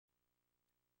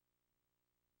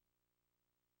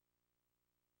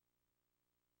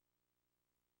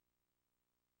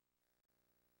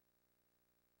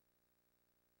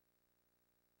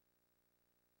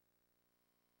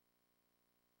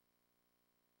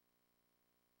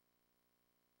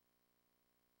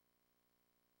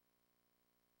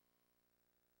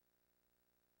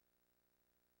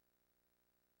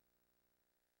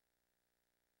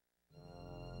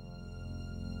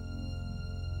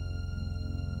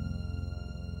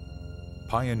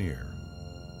Pioneer.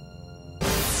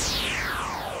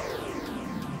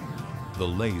 The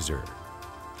Laser,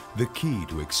 the key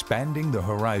to expanding the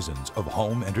horizons of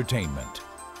home entertainment.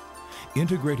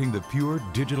 Integrating the pure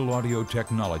digital audio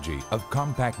technology of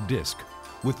compact disc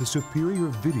with the superior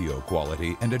video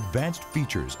quality and advanced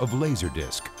features of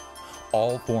LaserDisc.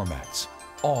 All formats,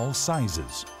 all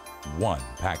sizes, one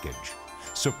package.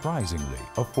 Surprisingly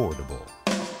affordable.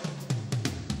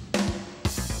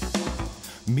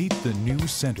 Meet the new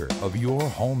center of your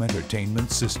home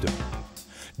entertainment system.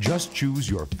 Just choose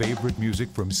your favorite music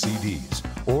from CDs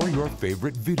or your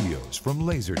favorite videos from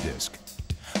LaserDisc.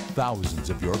 Thousands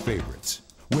of your favorites,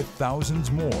 with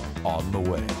thousands more on the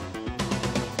way.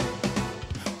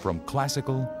 From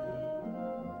classical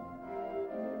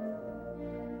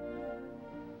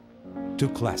to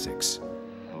classics.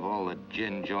 Of all the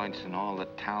gin joints in all the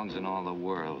towns in all the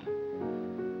world,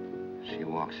 she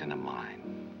walks into mine.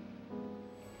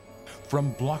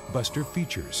 From blockbuster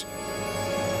features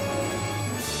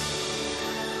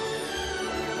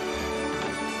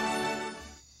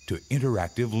to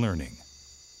interactive learning.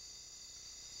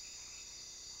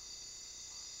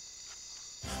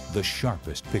 The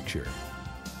sharpest picture.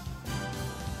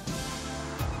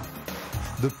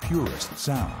 The purest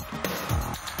sound.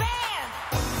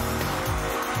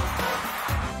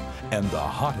 And the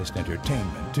hottest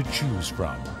entertainment to choose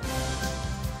from.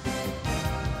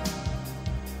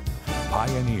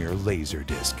 Pioneer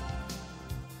LaserDisc.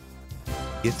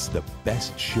 It's the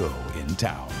best show in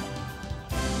town.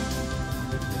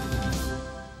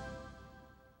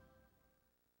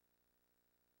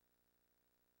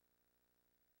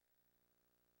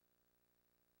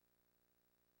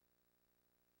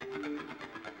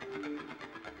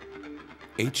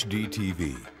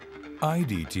 HDTV,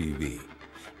 IDTV,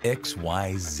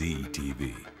 XYZ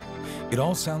TV. It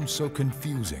all sounds so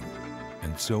confusing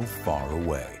and so far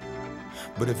away.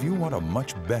 But if you want a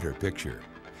much better picture,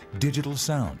 digital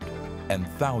sound, and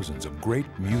thousands of great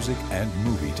music and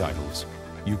movie titles,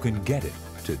 you can get it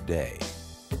today.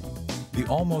 The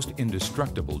almost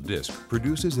indestructible disc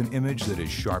produces an image that is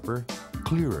sharper,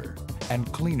 clearer,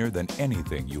 and cleaner than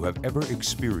anything you have ever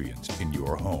experienced in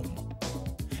your home.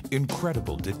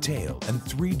 Incredible detail and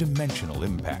three-dimensional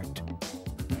impact.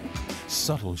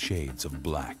 Subtle shades of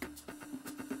black.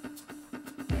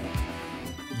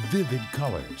 Vivid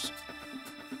colors.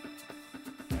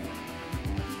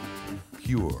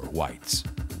 Pure whites.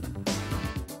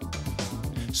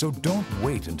 So don't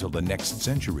wait until the next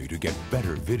century to get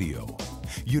better video.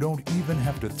 You don't even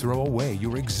have to throw away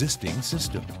your existing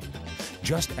system.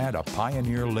 Just add a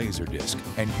Pioneer LaserDisc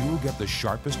and you'll get the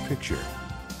sharpest picture,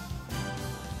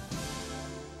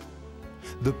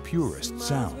 the purest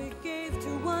sound,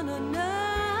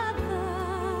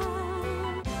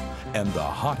 and the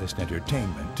hottest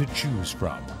entertainment to choose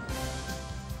from.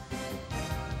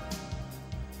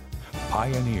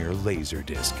 Pioneer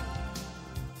LaserDisc.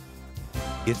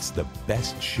 It's the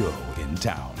best show in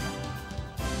town.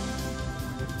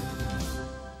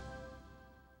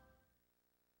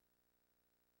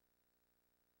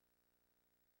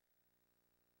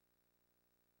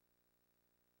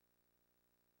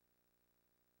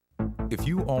 If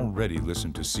you already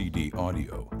listen to CD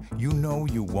audio, you know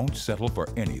you won't settle for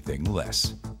anything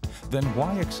less. Then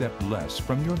why accept less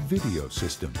from your video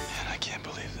system? Man, I can't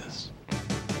believe this.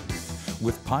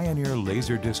 With Pioneer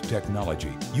LaserDisc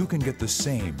technology, you can get the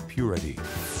same purity,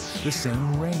 the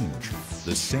same range,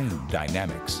 the same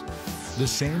dynamics, the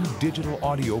same digital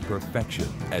audio perfection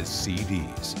as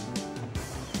CDs.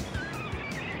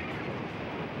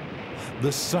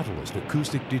 The subtlest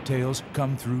acoustic details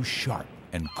come through sharp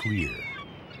and clear.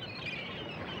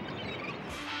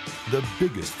 The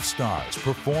biggest stars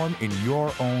perform in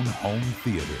your own home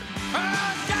theater.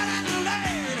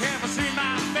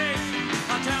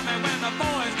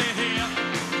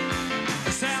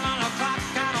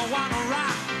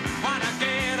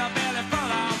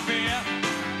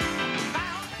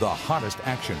 The hottest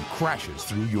action crashes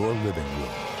through your living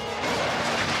room.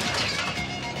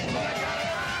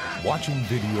 Watching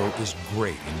video is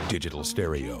great in digital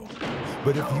stereo,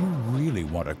 but if you really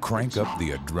want to crank up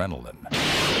the adrenaline,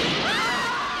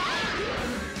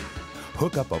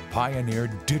 hook up a Pioneer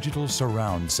digital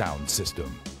surround sound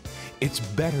system. It's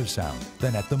better sound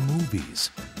than at the movies.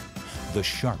 The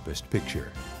sharpest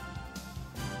picture.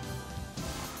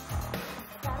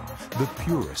 The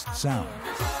purest sound.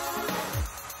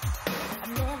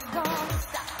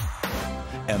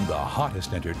 And the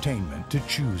hottest entertainment to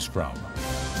choose from.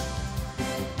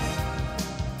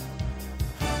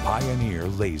 Pioneer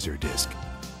LaserDisc.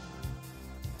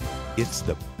 It's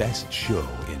the best show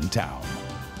in town.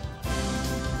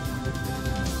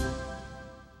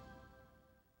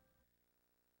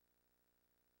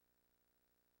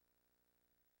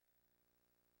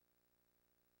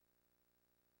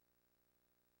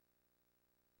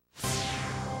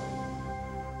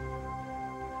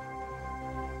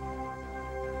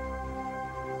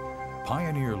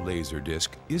 Pioneer LaserDisc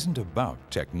isn't about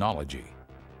technology.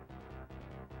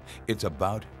 It's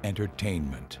about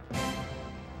entertainment.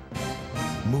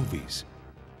 Movies.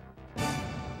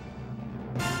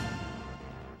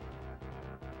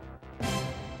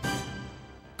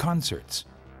 Concerts.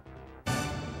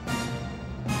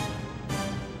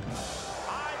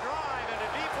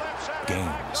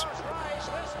 Games.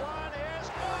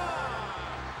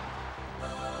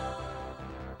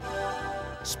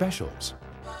 Specials.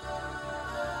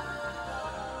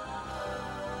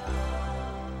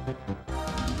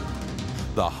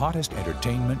 The hottest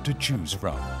entertainment to choose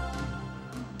from.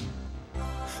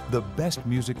 The best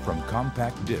music from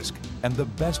compact disc and the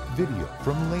best video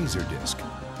from LaserDisc.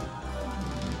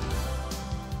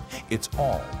 It's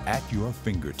all at your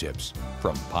fingertips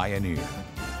from Pioneer.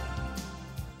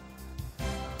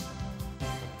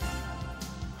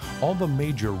 All the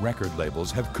major record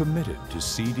labels have committed to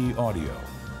CD audio.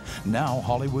 Now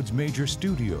Hollywood's major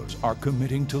studios are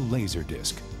committing to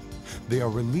LaserDisc. They are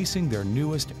releasing their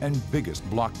newest and biggest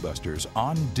blockbusters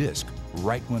on disc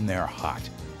right when they're hot,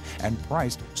 and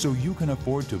priced so you can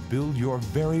afford to build your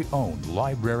very own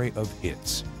library of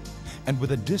hits. And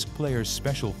with a disc player's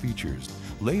special features,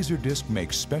 LaserDisc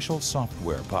makes special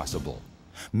software possible,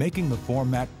 making the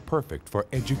format perfect for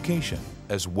education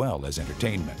as well as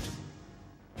entertainment.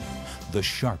 The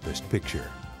sharpest picture,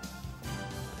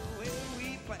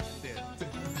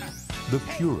 the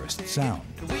purest sound,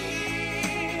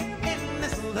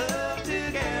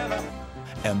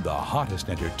 and the hottest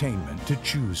entertainment to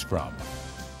choose from.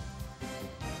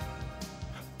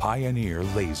 Pioneer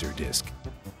LaserDisc.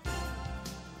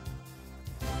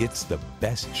 It's the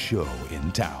best show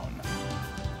in town.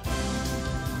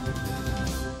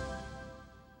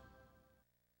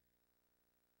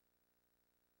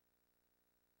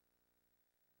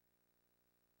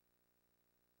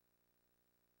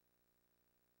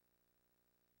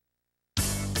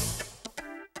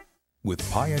 With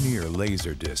Pioneer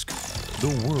LaserDisc,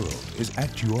 the world is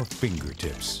at your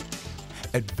fingertips.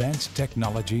 Advanced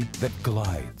technology that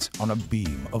glides on a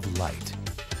beam of light.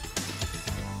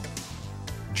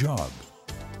 Jog.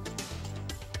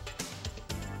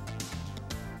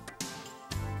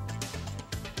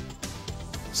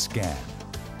 Scan.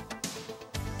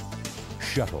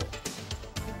 Shuttle.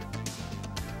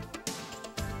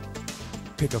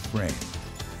 Pick a frame.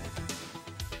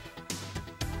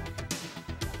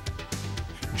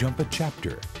 Jump a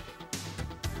chapter.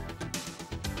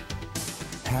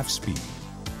 Half speed.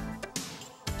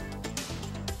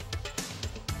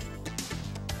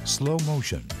 Slow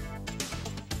motion.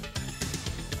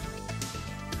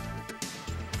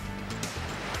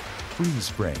 Freeze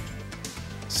frame.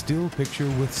 Still picture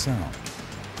with sound.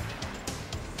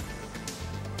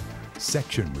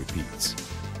 Section repeats.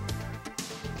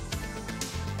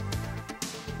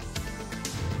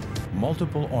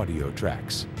 Multiple audio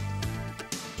tracks.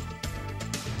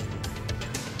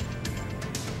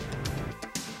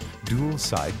 Dual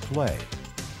side play.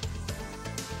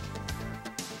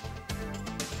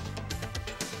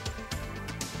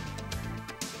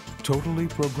 Totally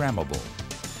programmable.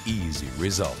 Easy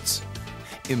results.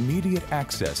 Immediate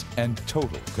access and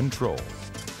total control.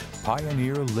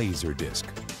 Pioneer LaserDisc.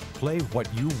 Play what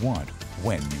you want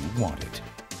when you want it.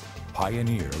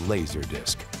 Pioneer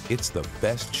LaserDisc. It's the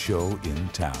best show in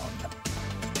town.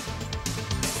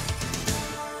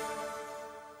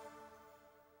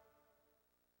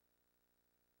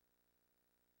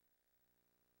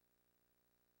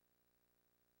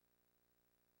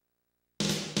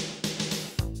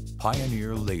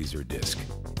 Pioneer LaserDisc.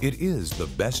 It is the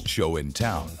best show in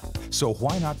town, so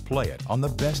why not play it on the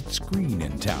best screen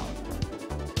in town?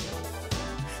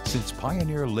 Since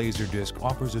Pioneer LaserDisc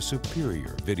offers a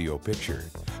superior video picture,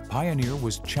 Pioneer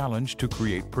was challenged to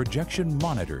create projection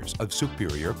monitors of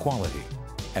superior quality,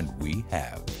 and we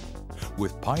have.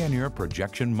 With Pioneer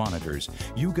projection monitors,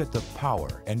 you get the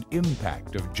power and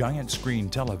impact of giant screen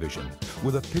television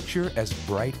with a picture as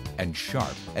bright and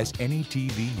sharp as any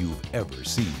TV you've ever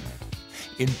seen.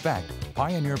 In fact,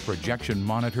 Pioneer projection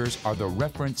monitors are the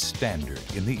reference standard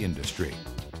in the industry.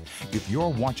 If you're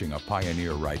watching a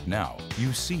Pioneer right now,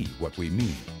 you see what we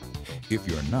mean. If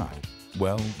you're not,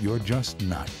 well, you're just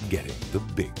not getting the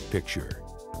big picture.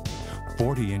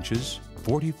 40 inches,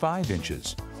 45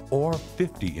 inches, or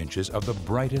 50 inches of the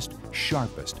brightest,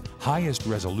 sharpest, highest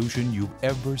resolution you've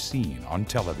ever seen on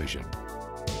television.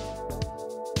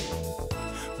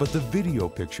 But the video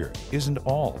picture isn't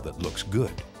all that looks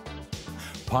good.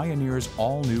 Pioneer's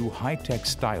all-new high-tech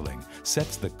styling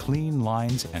sets the clean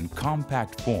lines and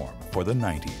compact form for the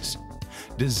 90s,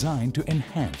 designed to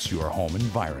enhance your home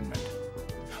environment.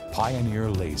 Pioneer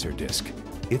LaserDisc.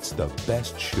 It's the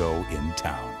best show in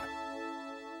town.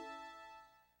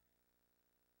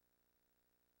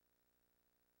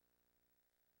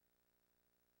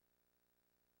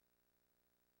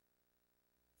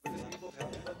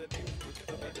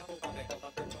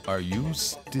 Are you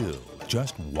still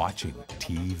just watching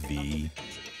TV?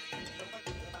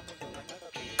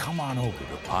 Come on over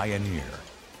to Pioneer.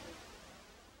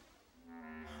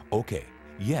 Okay,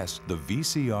 yes, the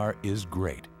VCR is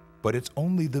great, but it's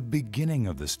only the beginning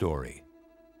of the story.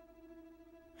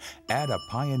 Add a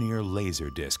Pioneer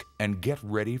LaserDisc and get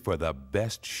ready for the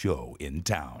best show in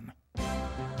town.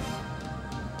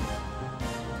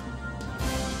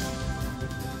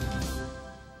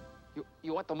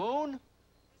 You want the moon?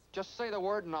 Just say the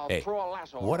word and I'll Hey, throw a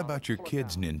lasso. what around about and your pull it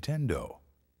kid's down. Nintendo?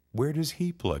 Where does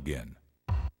he plug in?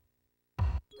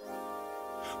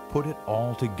 Put it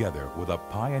all together with a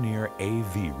Pioneer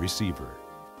AV receiver.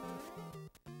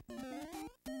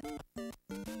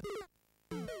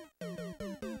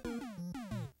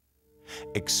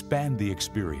 Expand the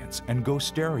experience and go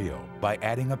stereo by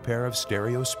adding a pair of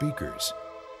stereo speakers.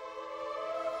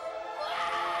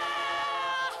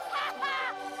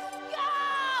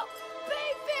 Go!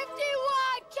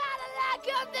 B-51 Cadillac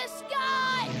of the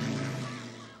sky!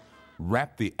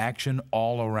 Wrap the action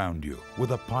all around you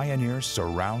with a Pioneer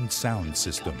surround sound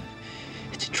system.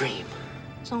 It's a dream.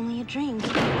 It's only a dream.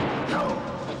 No,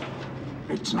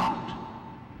 it's not.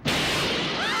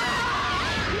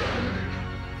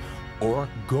 Or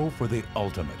go for the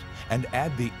ultimate and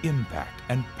add the impact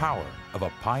and power of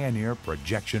a Pioneer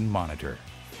projection monitor.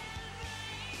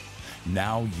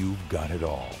 Now you've got it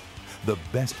all. The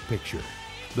best picture,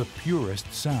 the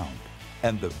purest sound,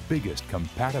 and the biggest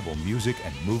compatible music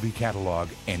and movie catalog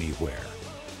anywhere.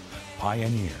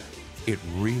 Pioneer, it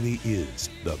really is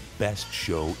the best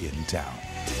show in town.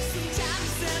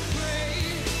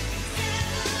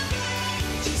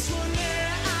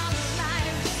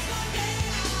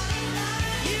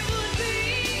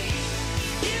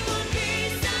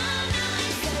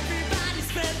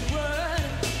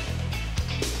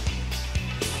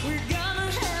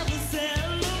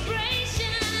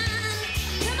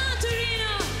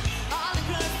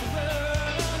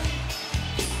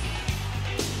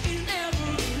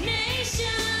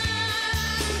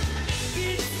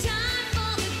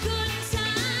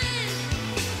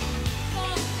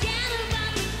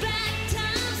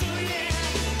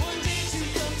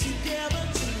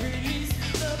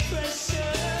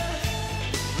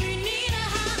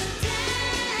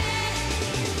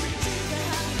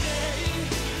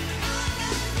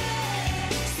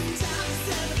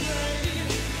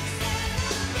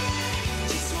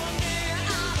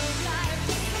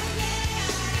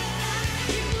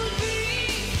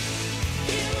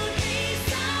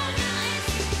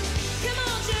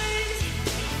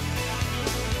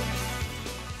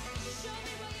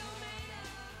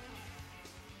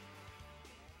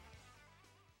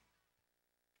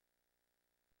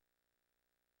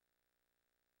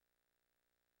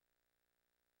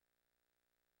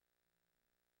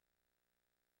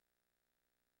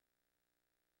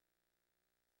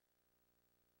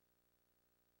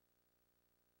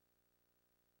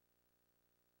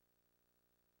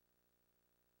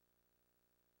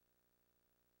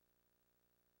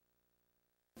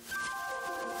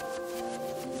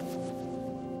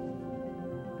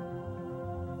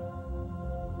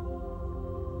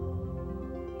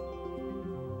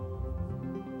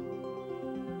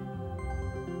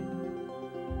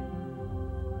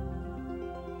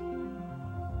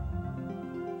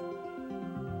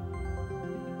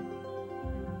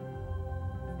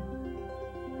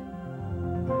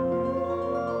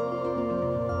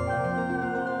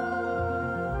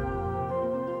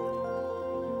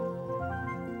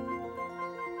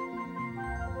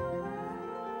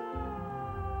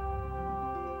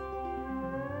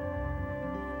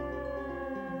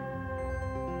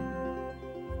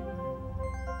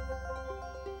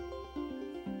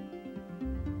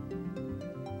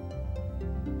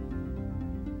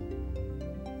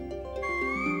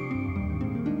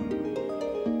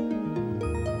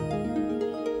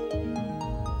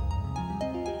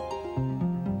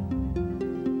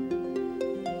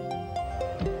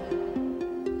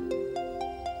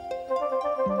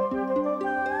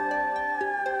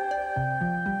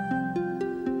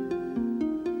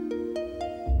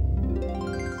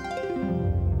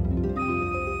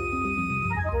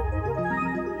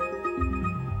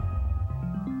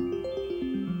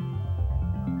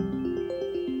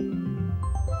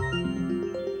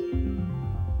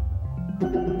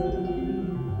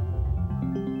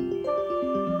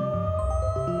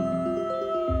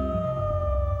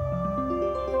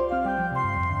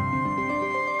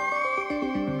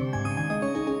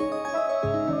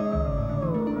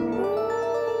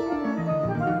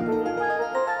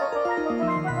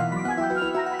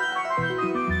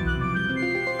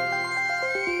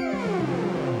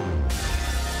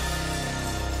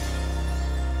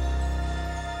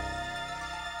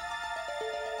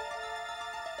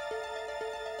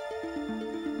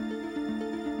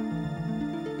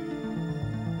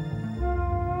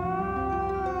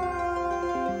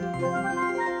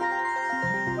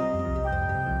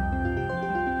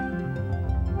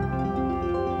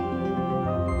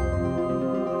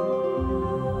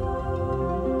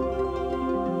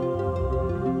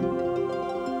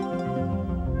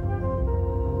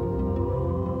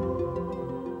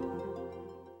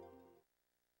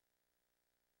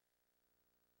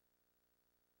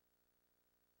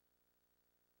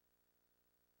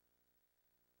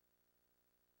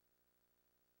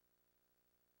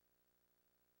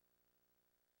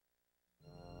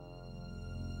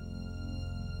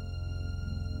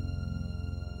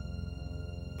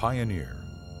 Pioneer.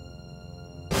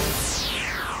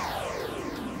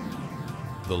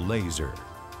 The laser,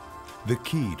 the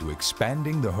key to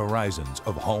expanding the horizons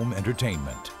of home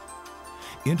entertainment.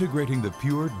 Integrating the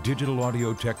pure digital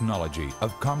audio technology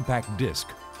of compact disc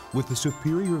with the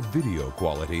superior video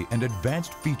quality and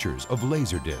advanced features of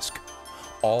LaserDisc.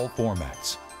 All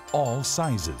formats, all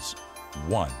sizes,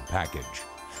 one package.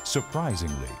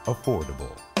 Surprisingly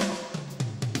affordable.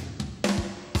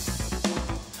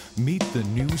 Meet the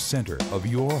new center of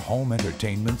your home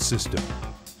entertainment system.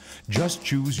 Just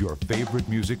choose your favorite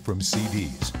music from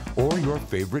CDs or your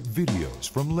favorite videos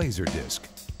from LaserDisc.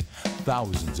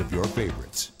 Thousands of your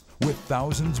favorites, with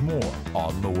thousands more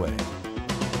on the way.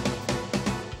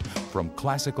 From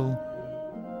classical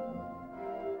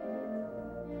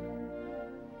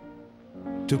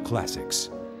to classics.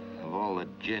 Of all the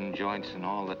gin joints in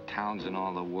all the towns in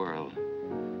all the world,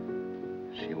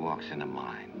 she walks into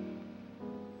mine.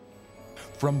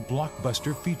 From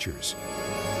blockbuster features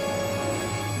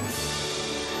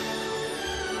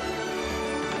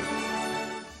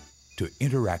to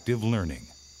interactive learning.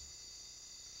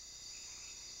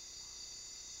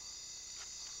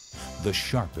 The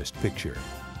sharpest picture.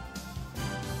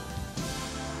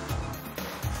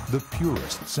 The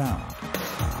purest sound.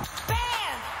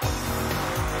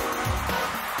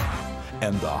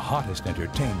 And the hottest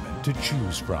entertainment to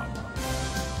choose from.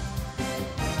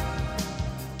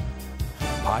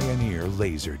 Pioneer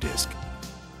LaserDisc.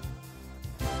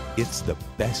 It's the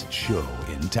best show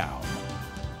in town.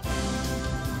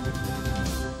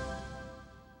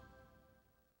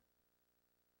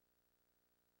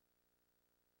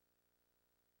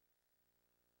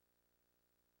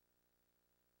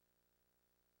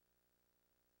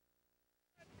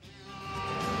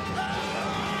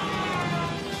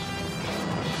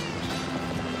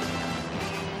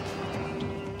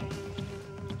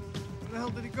 Where the hell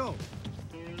did he go?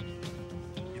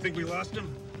 You think we lost him?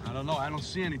 I don't know. I don't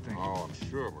see anything. Oh, I'm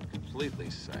sure we're completely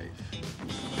safe.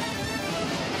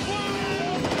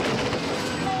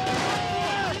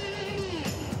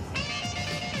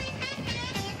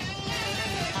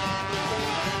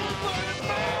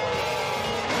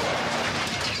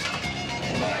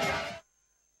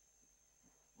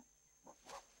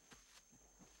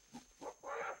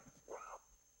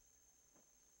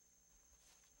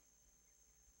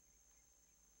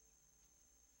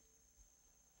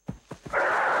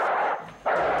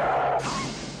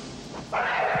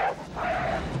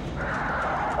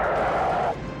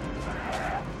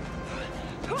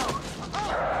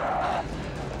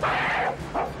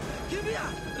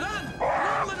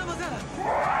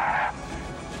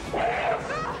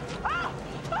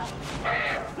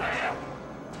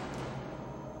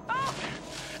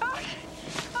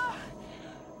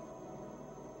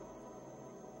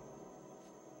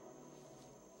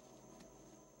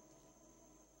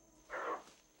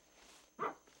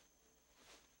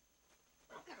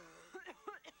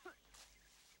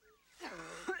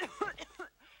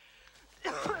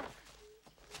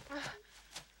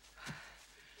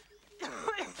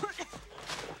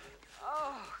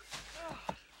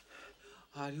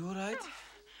 Are you all right?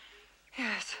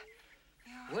 Yes.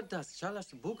 What does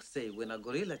Charlotte's book say when a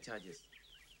gorilla charges?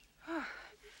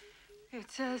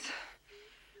 It says,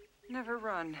 never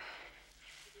run.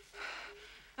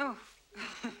 Oh.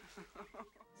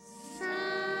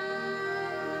 Somewhere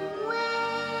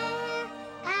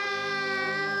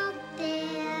out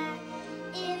there,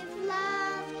 if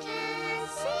love can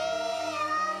see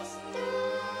us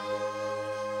through,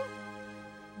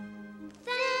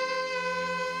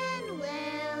 then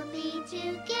we'll be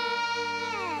together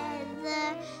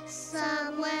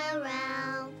somewhere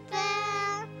out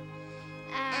there,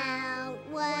 out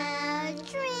where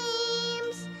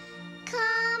dreams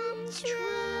come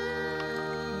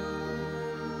true.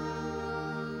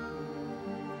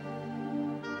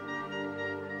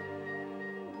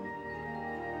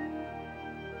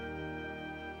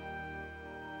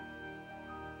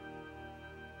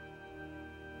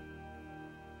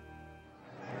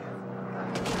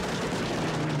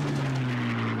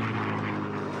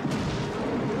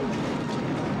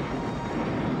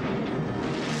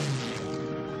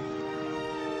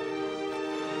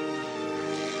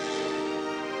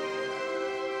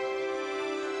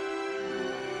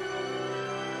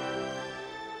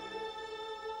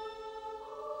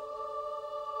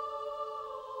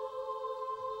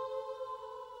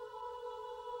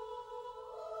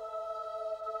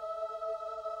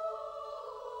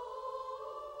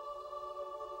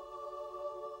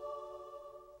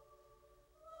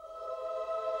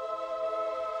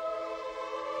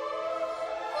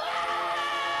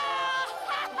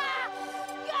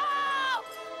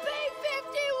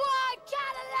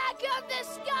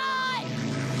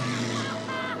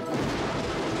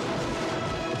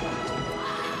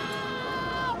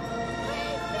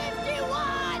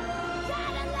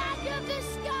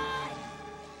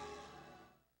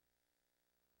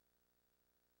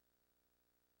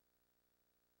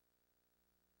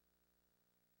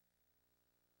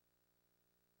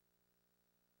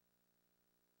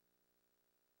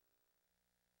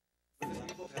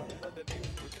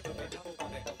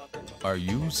 Are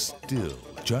you still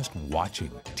just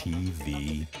watching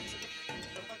TV?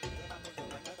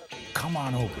 Come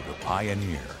on over to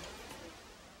Pioneer.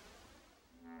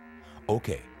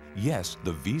 Okay, yes,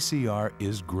 the VCR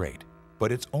is great,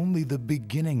 but it's only the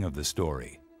beginning of the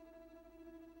story.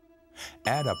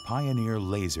 Add a Pioneer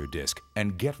LaserDisc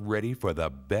and get ready for the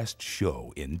best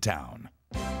show in town.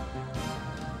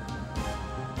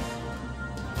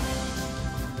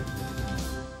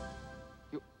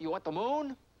 You want the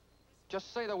moon?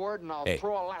 Just say the word and I'll Hey,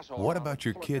 throw a lasso. what around about it.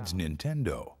 your Pull it kid's down.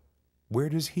 Nintendo? Where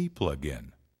does he plug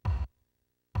in?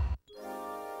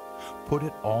 Put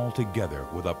it all together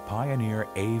with a Pioneer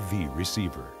AV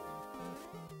receiver.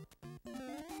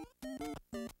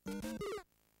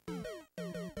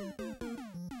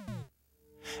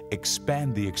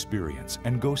 Expand the experience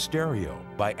and go stereo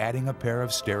by adding a pair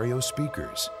of stereo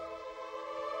speakers.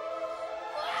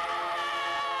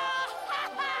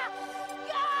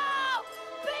 Go!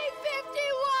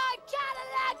 B-51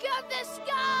 Cadillac of the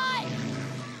sky!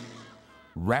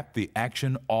 Wrap the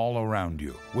action all around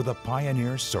you with a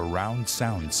Pioneer surround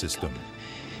sound system.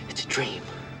 It's a dream.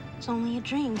 It's only a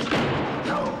dream.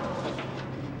 No,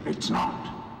 it's not.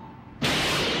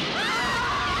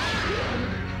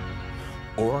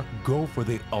 Or go for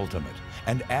the ultimate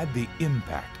and add the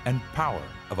impact and power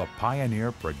of a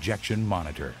Pioneer projection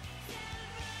monitor.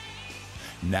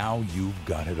 Now you've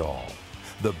got it all.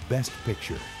 The best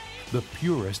picture, the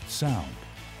purest sound,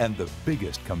 and the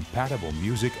biggest compatible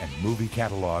music and movie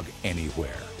catalog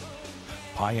anywhere.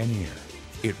 Pioneer,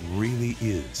 it really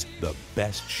is the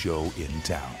best show in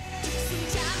town.